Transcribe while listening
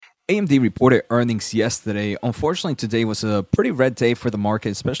AMD reported earnings yesterday. Unfortunately, today was a pretty red day for the market,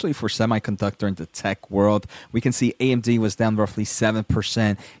 especially for semiconductor and the tech world. We can see AMD was down roughly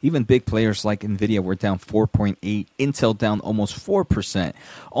 7%. Even big players like Nvidia were down 4.8%. Intel down almost 4%.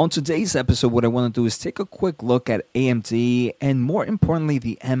 On today's episode, what I want to do is take a quick look at AMD and more importantly,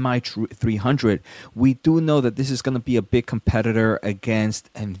 the MI300. We do know that this is going to be a big competitor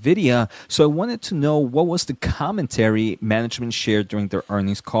against Nvidia. So I wanted to know what was the commentary management shared during their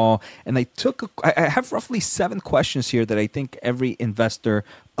earnings call. And I have roughly 7 questions here that I think every investor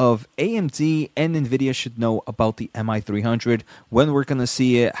of AMD and Nvidia should know about the MI300, when we're going to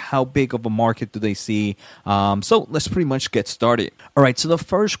see it, how big of a market do they see. So let's pretty much get started. All right, so the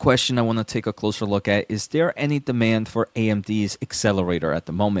first question I want to take a closer look at is there any demand for AMD's accelerator at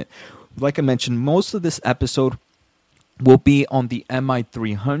the moment? Like I mentioned, most of this episode will be on the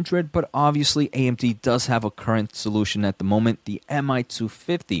MI300, but obviously AMD does have a current solution at the moment, the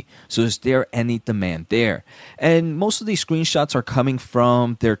MI250. So is there any demand there? And most of these screenshots are coming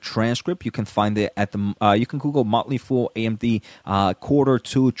from their transcript. You can find it at the, you can Google Motley Fool AMD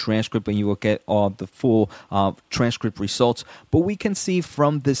Q2 transcript and you will get all the full transcript results. But we can see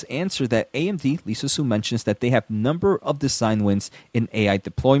from this answer that AMD, Lisa Su mentions that they have number of design wins in AI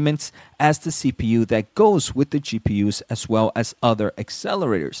deployments as the CPU that goes with the GPUs as well as other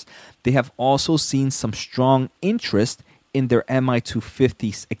accelerators. They have also seen some strong interest in their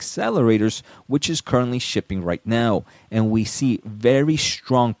MI250 accelerators, which is currently shipping right now. And we see very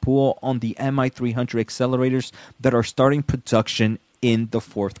strong pull on the MI300 accelerators that are starting production in the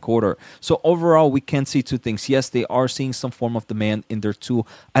fourth quarter. So overall, we can see 2 things. Yes, they are seeing some form of demand in their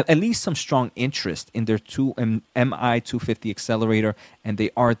at least some strong interest in their MI250 accelerator, and they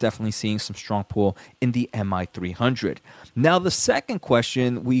are definitely seeing some strong pull in the MI300. Now, the second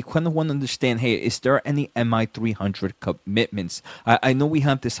question, we kind of want to understand, hey, is there any MI300 commitments? I know we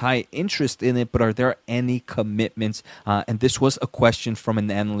have this high interest in it, but are there any commitments? And this was a question from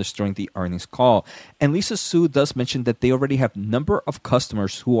an analyst during the earnings call. And Lisa Su does mention that they already have number of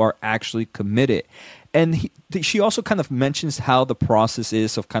customers who are actually committed. And she also kind of mentions how the process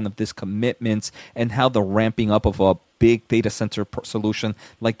is of kind of this commitments and how the ramping up of a big data center solution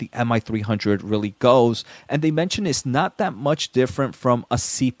like the MI300 really goes. And they mention it's not that much different from a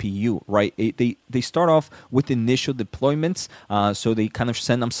CPU, right? They start off with initial deployments. So they kind of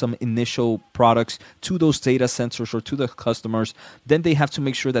send them some initial products to those data centers or to the customers. Then they have to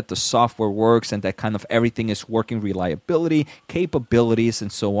make sure that the software works and that kind of everything is working, reliability, capabilities,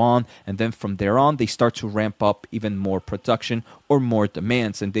 and so on. And then from there on, they start to ramp up even more production or more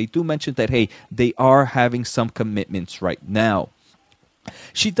demands. And they do mention that, hey, they are having some commitments right now.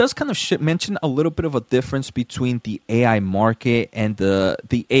 She does kind of mention a little bit of a difference between the AI market and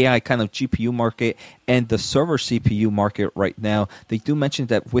the AI kind of GPU market and the server CPU market right now. They do mention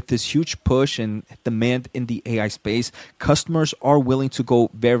that with this huge push and demand in the AI space, customers are willing to go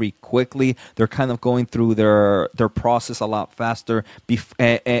very quickly. They're kind of going through their process a lot faster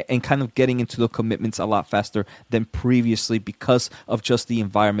and kind of getting into the commitments a lot faster than previously because of just the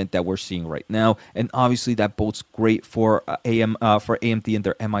environment that we're seeing right now. And obviously that bodes great for AMD and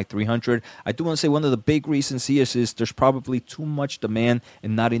their MI300. I do want to say one of the big reasons here is there's probably too much demand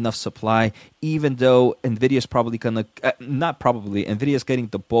and not enough supply, even though NVIDIA is probably going to, NVIDIA is getting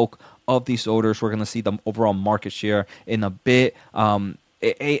the bulk of these orders. We're going to see the overall market share in a bit.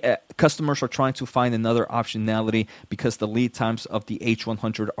 Customers are trying to find another optionality because the lead times of the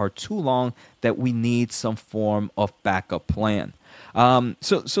H100 are too long that we need some form of backup plan.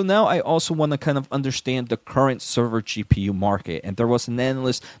 So now I also want to kind of understand the current server GPU market. And there was an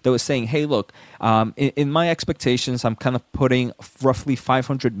analyst that was saying, hey, look, in my expectations, I'm kind of putting roughly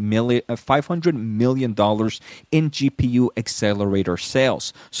 $500 million in GPU accelerator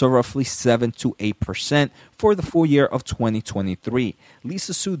sales. So roughly 7 to 8% for the full year of 2023.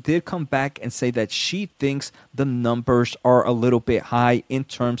 Lisa Su did come back and say that she thinks the numbers are a little bit high in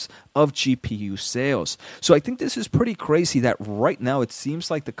terms of GPU sales. So I think this is pretty crazy that right now it seems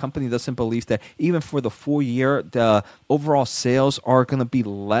like the company doesn't believe that even for the full year, the overall sales are going to be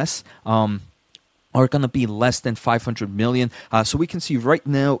less. Than 500 million. So we can see right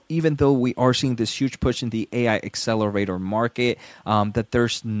now, even though we are seeing this huge push in the AI accelerator market, that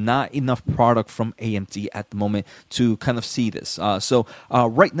there's not enough product from AMD at the moment to kind of see this. So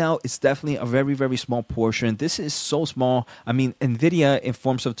right now, it's definitely a very, very small portion. This is so small. I mean, Nvidia, in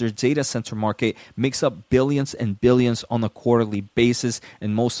forms of their data center market, makes up billions and billions on a quarterly basis,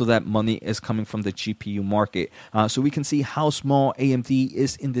 and most of that money is coming from the GPU market. So we can see how small AMD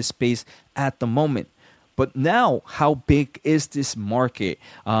is in this space at the moment. But now, how big is this market?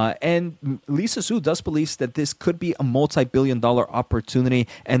 And Lisa Su does believe that this could be a multi-billion-dollar opportunity,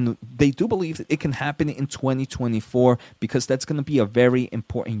 and they do believe that it can happen in 2024 because that's going to be a very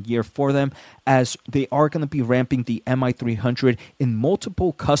important year for them, as they are going to be ramping the MI300 in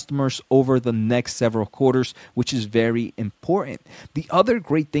multiple customers over the next several quarters, which is very important. The other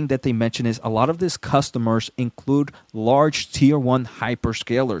great thing that they mention is a lot of these customers include large tier 1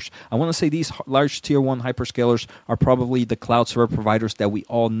 hyperscalers. I want to say these large tier 1 hyperscalers are probably the cloud server providers that we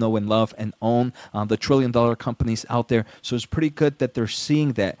all know and love and own, the trillion-dollar companies out there. So it's pretty good that they're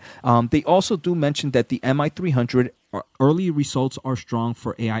seeing that. They also do mention that the MI300 early results are strong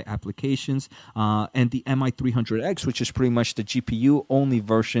for AI applications, and the MI300X, which is pretty much the GPU-only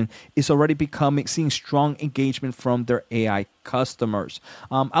version, is already seeing strong engagement from their AI customers.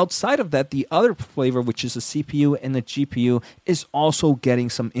 Outside of that, the other flavor, which is a CPU and a GPU, is also getting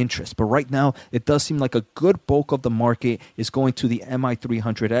some interest. But right now, it does seem like a good bulk of the market is going to the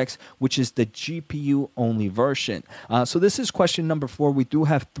MI300X, which is the GPU-only version. So this is question number 4. We do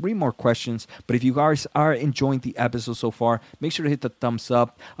have 3 more questions, but if you guys are enjoying the episode so far, make sure to hit the thumbs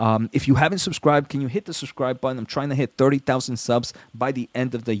up. If you haven't subscribed, can you hit the subscribe button? I'm trying to hit 30,000 subs by the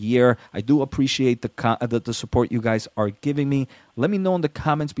end of the year. I do appreciate the support you guys are giving me. Let me know in the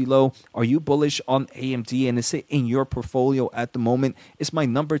comments below, are you bullish on AMD, and is it in your portfolio at the moment? It's my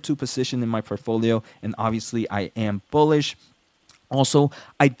number 2 position in my portfolio, and obviously I am bullish. Also,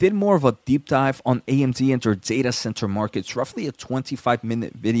 I did more of a deep dive on AMD and their data center markets, roughly a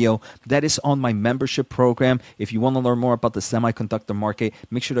 25-minute video that is on my membership program. If you want to learn more about the semiconductor market,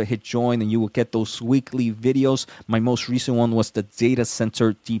 make sure to hit join and you will get those weekly videos. My most recent one was the data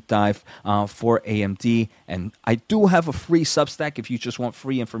center deep dive for AMD. And I do have a free Substack if you just want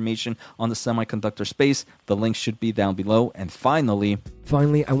free information on the semiconductor space. The link should be down below. And finally,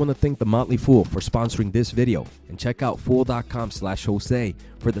 I want to thank The Motley Fool for sponsoring this video, and check out fool.com/Jose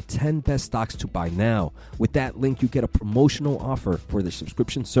for the 10 best stocks to buy now. With that link, you get a promotional offer for their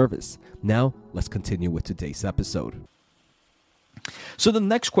subscription service. Now, let's continue with today's episode. So the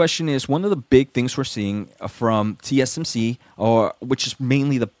next question is, one of the big things we're seeing from TSMC, which is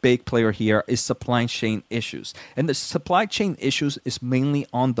mainly the big player here, is supply chain issues. And the supply chain issues is mainly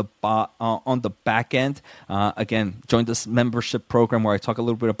on the back end. Again, join this membership program where I talk a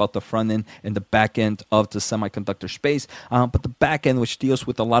little bit about the front end and the back end of the semiconductor space. But the back end, which deals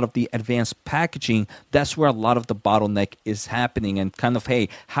with a lot of the advanced packaging, that's where a lot of the bottleneck is happening. And kind of, hey,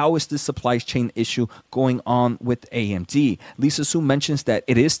 how is this supply chain issue going on with AMD? Lisa Su mentions that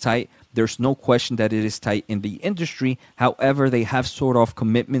it is tight. There's no question that it is tight in the industry. However, they have sort of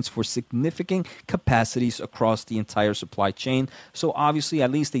commitments for significant capacities across the entire supply chain. So obviously,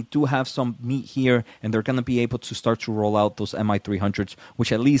 at least they do have some meat here, and they're going to be able to start to roll out those MI300s,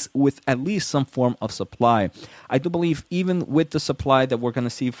 which with at least some form of supply. I do believe even with the supply that we're going to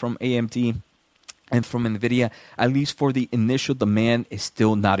see from AMD and from Nvidia, at least for the initial demand, is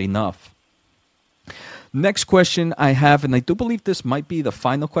still not enough. Next question I have, and I do believe this might be the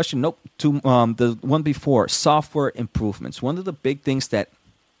final question. Nope, the one before, software improvements. One of the big things that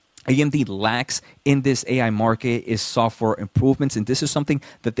AMD lacks in this AI market is software improvements, and this is something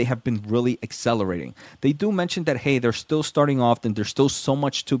that they have been really accelerating. They do mention that, hey, they're still starting off and there's still so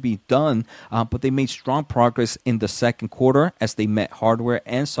much to be done, but they made strong progress in the second quarter as they met hardware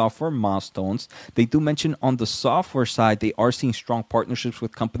and software milestones. They do mention on the software side, they are seeing strong partnerships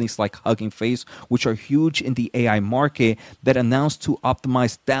with companies like Hugging Face, which are huge in the AI market, that announced to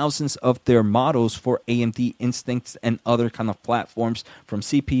optimize thousands of their models for AMD Instincts and other kind of platforms, from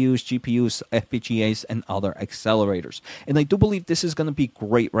CPUs, GPUs, FPGAs, and other accelerators. And I do believe this is going to be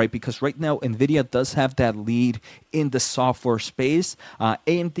great, right? Because right now, Nvidia does have that lead in the software space.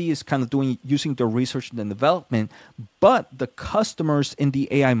 AMD is kind of using their research and development, but the customers in the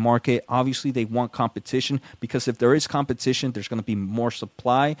AI market, obviously they want competition, because if there is competition, there's going to be more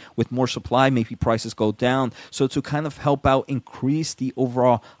supply. With more supply, maybe prices go down. So to kind of help out increase the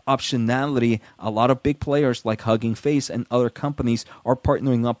overall optionality, a lot of big players like Hugging Face and other companies are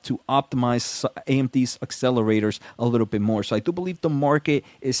partnering up to optimize AMD's accelerators a little bit more. So I do believe the market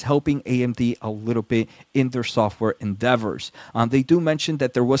is helping AMD a little bit in their software endeavors. They do mention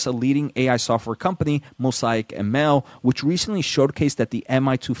that there was a leading AI software company, Mosaic ML, which recently showcased that the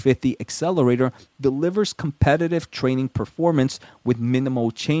MI250 accelerator delivers competitive training performance with minimal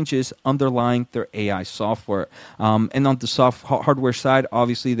changes underlying their AI software. And on the hardware side,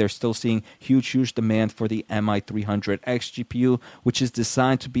 obviously they're still seeing huge demand for the MI300X GPU, which is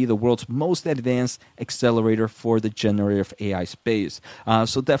designed to be the world's most advanced accelerator for the generative AI space.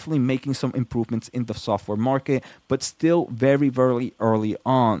 So definitely making some improvements in the software market, but still very, very early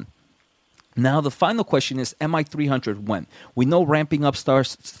on. Now, the final question is MI300 when? We know ramping up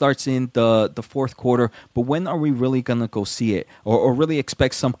starts in the fourth quarter, but when are we really going to go see it or really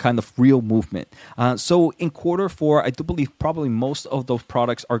expect some kind of real movement? So in quarter four, I do believe probably most of those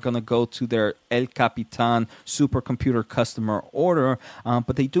products are going to go to their El Capitan supercomputer customer order,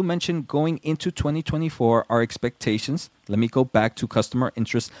 but they do mention going into 2024, our expectations, let me go back to customer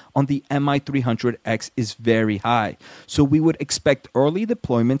interest on the MI300X is very high. So we would expect early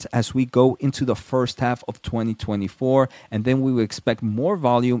deployments as we go into the first half of 2024, and then we would expect more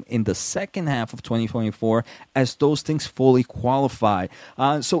volume in the second half of 2024 as those things fully qualify.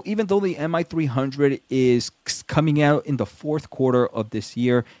 So even though the MI300 is coming out in the fourth quarter of this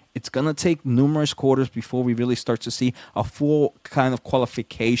year, it's going to take numerous quarters before we really start to see a full kind of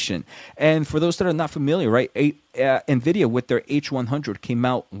qualification. And for those that are not familiar, right, Nvidia with their H100 came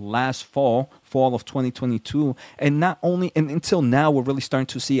out last fall of 2022, and not only and until now we're really starting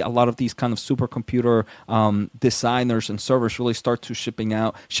to see a lot of these kind of supercomputer designers and servers really start to shipping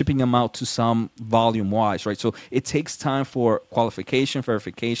them out to some volume wise, right? So it takes time for qualification,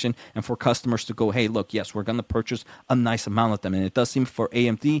 verification, and for customers to go, hey, look, yes, we're going to purchase a nice amount of them. And it does seem for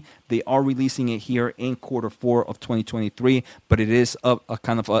AMD, they are releasing it here in quarter four of 2023, but it is a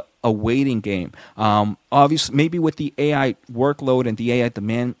kind of a waiting game. Obviously, maybe with the AI workload and the AI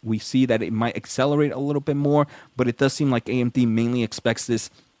demand, we see that it might accelerate a little bit more, but it does seem like AMD mainly expects this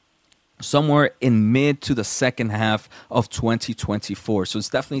somewhere in mid to the second half of 2024. So it's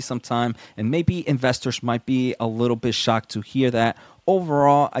definitely some time, and maybe investors might be a little bit shocked to hear that.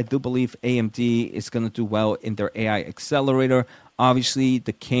 Overall, I do believe AMD is going to do well in their AI accelerator. Obviously,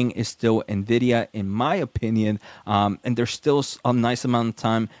 the king is still Nvidia, in my opinion, and there's still a nice amount of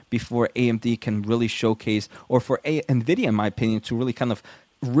time before AMD can really showcase, or for Nvidia, in my opinion, to really kind of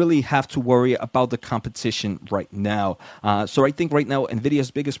really have to worry about the competition right now. So I think right now Nvidia's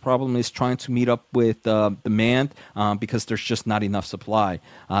biggest problem is trying to meet up with demand because there's just not enough supply.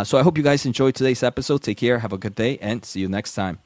 So I hope you guys enjoyed today's episode. Take care, have a good day, and see you next time.